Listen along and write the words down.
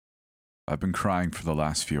I've been crying for the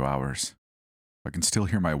last few hours. I can still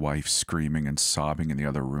hear my wife screaming and sobbing in the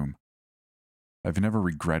other room. I've never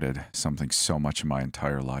regretted something so much in my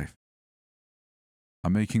entire life.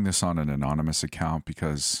 I'm making this on an anonymous account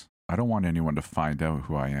because I don't want anyone to find out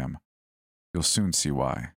who I am. You'll soon see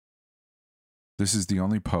why. This is the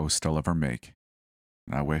only post I'll ever make,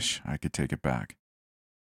 and I wish I could take it back.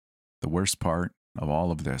 The worst part of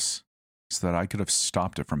all of this is that I could have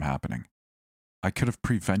stopped it from happening. I could have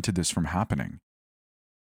prevented this from happening.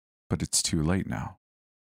 But it's too late now.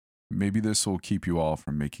 Maybe this will keep you all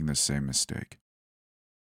from making the same mistake.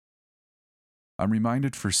 I'm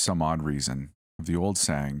reminded for some odd reason of the old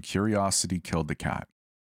saying, curiosity killed the cat.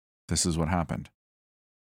 This is what happened.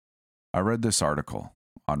 I read this article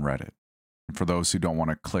on Reddit, and for those who don't want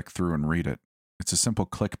to click through and read it, it's a simple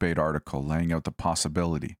clickbait article laying out the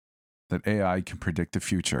possibility that AI can predict the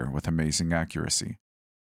future with amazing accuracy.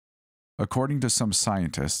 According to some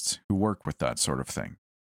scientists who work with that sort of thing,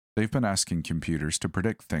 they've been asking computers to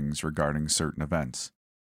predict things regarding certain events.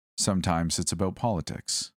 Sometimes it's about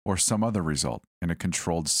politics, or some other result in a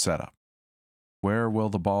controlled setup. Where will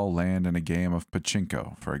the ball land in a game of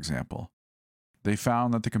pachinko, for example? They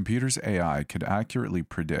found that the computer's AI could accurately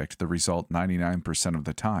predict the result 99% of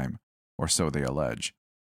the time, or so they allege.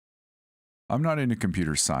 I'm not into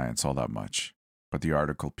computer science all that much, but the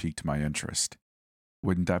article piqued my interest.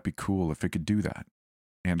 Wouldn't that be cool if it could do that?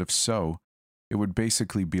 And if so, it would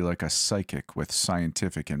basically be like a psychic with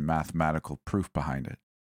scientific and mathematical proof behind it.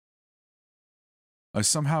 I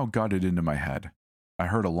somehow got it into my head. I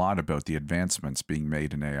heard a lot about the advancements being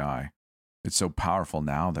made in AI. It's so powerful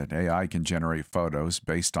now that AI can generate photos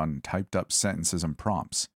based on typed up sentences and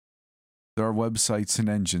prompts. There are websites and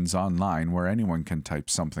engines online where anyone can type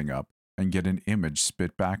something up and get an image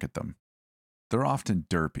spit back at them. They're often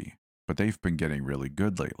derpy, but they've been getting really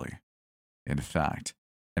good lately. In fact,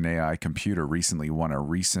 an AI computer recently won a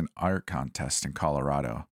recent art contest in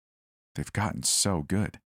Colorado. They've gotten so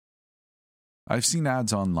good. I've seen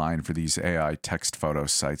ads online for these AI text photo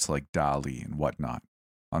sites like DALL-E and whatnot,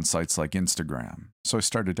 on sites like Instagram, so I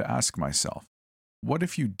started to ask myself, what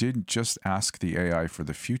if you didn't just ask the AI for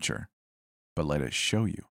the future, but let it show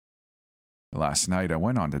you? Last night I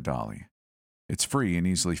went on to DALL-E. It's free and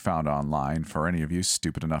easily found online for any of you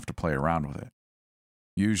stupid enough to play around with it.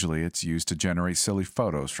 Usually it's used to generate silly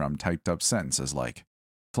photos from typed up sentences like,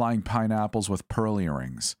 flying pineapples with pearl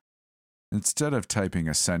earrings. Instead of typing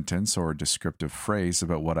a sentence or a descriptive phrase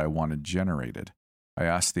about what I wanted generated, I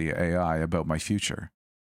asked the AI about my future.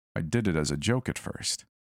 I did it as a joke at first.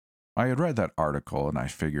 I had read that article and I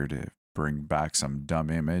figured it'd bring back some dumb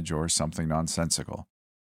image or something nonsensical.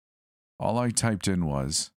 All I typed in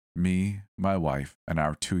was, me, my wife, and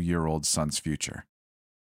our 2-year-old son's future.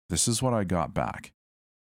 This is what I got back.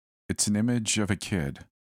 It's an image of a kid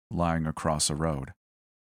lying across a road,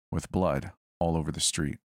 with blood all over the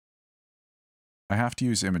street. I have to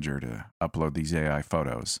use Imager to upload these AI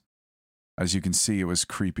photos. As you can see, it was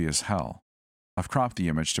creepy as hell. I've cropped the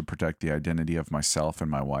image to protect the identity of myself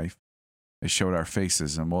and my wife. They showed our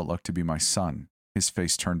faces and what looked to be my son, his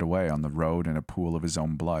face turned away on the road in a pool of his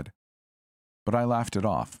own blood. But I laughed it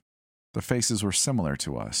off. The faces were similar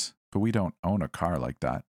to us, but we don't own a car like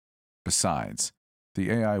that. Besides,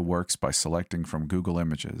 the AI works by selecting from Google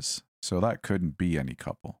Images, so that couldn't be any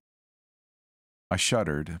couple. I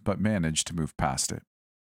shuddered, but managed to move past it.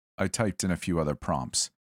 I typed in a few other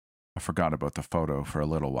prompts. I forgot about the photo for a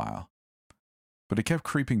little while. But it kept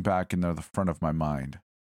creeping back into the front of my mind.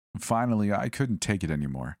 And finally, I couldn't take it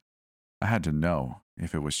anymore. I had to know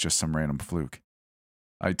if it was just some random fluke.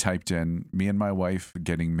 I typed in, me and my wife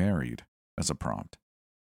getting married, as a prompt.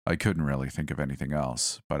 I couldn't really think of anything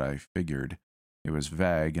else, but I figured it was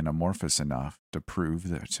vague and amorphous enough to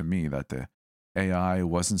prove to me that the AI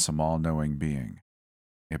wasn't some all-knowing being.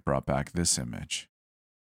 It brought back this image.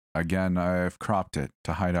 Again, I've cropped it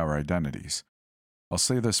to hide our identities. I'll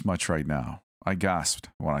say this much right now. I gasped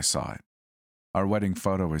when I saw it. Our wedding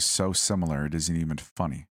photo is so similar it isn't even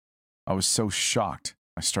funny. I was so shocked,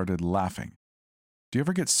 I started laughing. Do you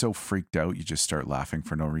ever get so freaked out you just start laughing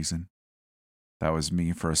for no reason? That was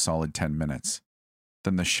me for a solid 10 minutes.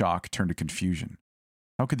 Then the shock turned to confusion.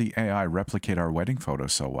 How could the AI replicate our wedding photo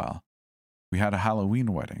so well? We had a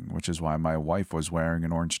Halloween wedding, which is why my wife was wearing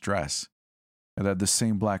an orange dress. It had the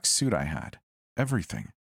same black suit I had.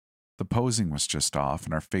 Everything. The posing was just off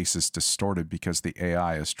and our faces distorted because the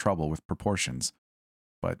AI has trouble with proportions.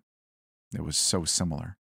 But it was so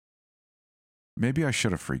similar. Maybe I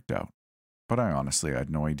should have freaked out, but I honestly had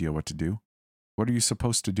no idea what to do. What are you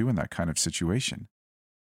supposed to do in that kind of situation?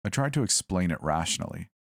 I tried to explain it rationally.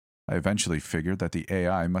 I eventually figured that the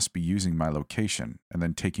AI must be using my location and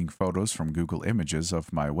then taking photos from Google Images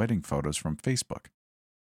of my wedding photos from Facebook.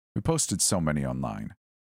 We posted so many online,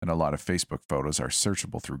 and a lot of Facebook photos are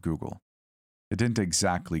searchable through Google. It didn't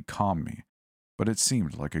exactly calm me, but it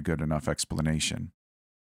seemed like a good enough explanation.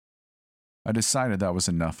 I decided that was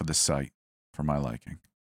enough of the site for my liking.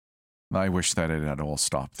 I wish that it had all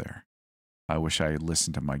stopped there. I wish I had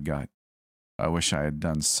listened to my gut. I wish I had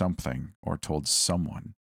done something or told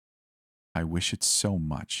someone. I wish it so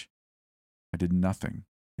much. I did nothing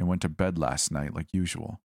and went to bed last night like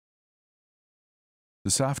usual.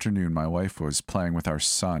 This afternoon, my wife was playing with our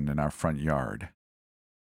son in our front yard.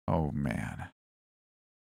 Oh man.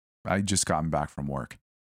 I'd just gotten back from work.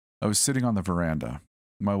 I was sitting on the veranda.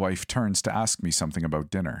 My wife turns to ask me something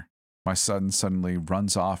about dinner. My son suddenly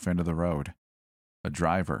runs off into the road. A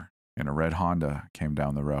driver in a red Honda came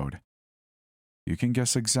down the road. You can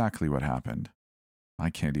guess exactly what happened. I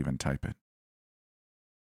can't even type it.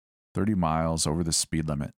 30 miles over the speed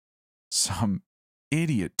limit. Some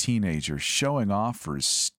idiot teenager showing off for his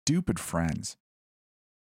stupid friends.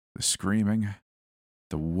 The screaming,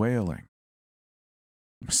 the wailing.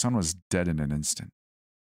 My son was dead in an instant.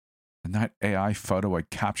 And that AI photo, I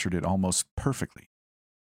captured it almost perfectly.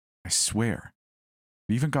 I swear.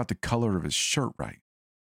 I even got the color of his shirt right.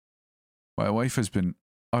 My wife has been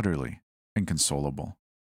utterly inconsolable.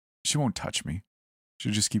 She won't touch me. She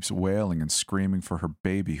just keeps wailing and screaming for her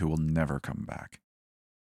baby who will never come back.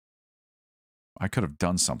 I could have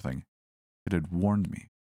done something. It had warned me,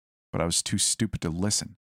 but I was too stupid to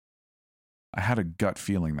listen. I had a gut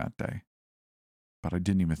feeling that day, but I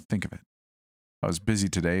didn't even think of it. I was busy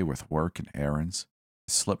today with work and errands.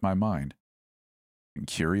 It slipped my mind. And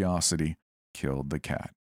curiosity killed the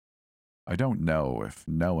cat. I don't know if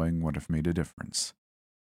knowing would have made a difference,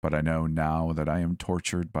 but I know now that I am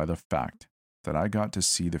tortured by the fact that I got to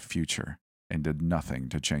see the future and did nothing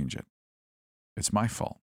to change it. It's my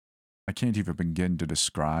fault. I can't even begin to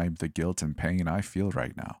describe the guilt and pain I feel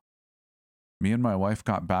right now. Me and my wife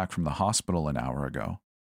got back from the hospital an hour ago.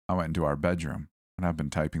 I went into our bedroom, and I've been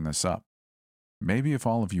typing this up. Maybe if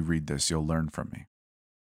all of you read this, you'll learn from me.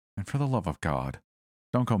 And for the love of God,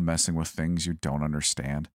 don't go messing with things you don't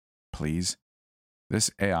understand. Please.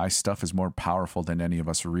 This AI stuff is more powerful than any of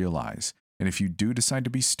us realize. And if you do decide to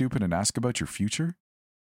be stupid and ask about your future,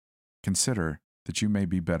 consider that you may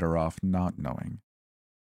be better off not knowing.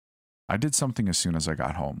 I did something as soon as I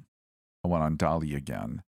got home. I went on DALL-E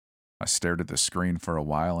again. I stared at the screen for a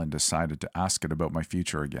while and decided to ask it about my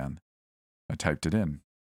future again. I typed it in.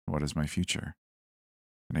 What is my future?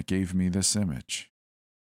 And it gave me this image.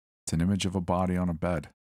 It's an image of a body on a bed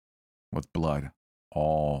with blood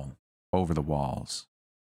all over the walls,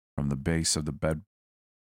 from the base of the bed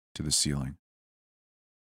to the ceiling.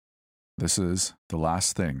 This is the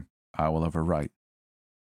last thing I will ever write.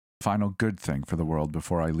 Final good thing for the world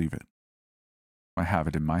before I leave it. I have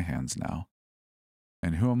it in my hands now.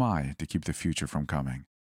 And who am I to keep the future from coming?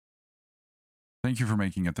 Thank you for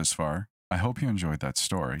making it this far. I hope you enjoyed that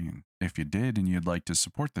story. And if you did and you'd like to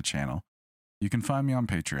support the channel, you can find me on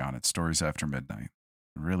Patreon at Stories After Midnight.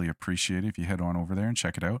 I really appreciate it if you head on over there and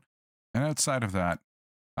check it out. And outside of that,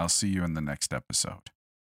 I'll see you in the next episode.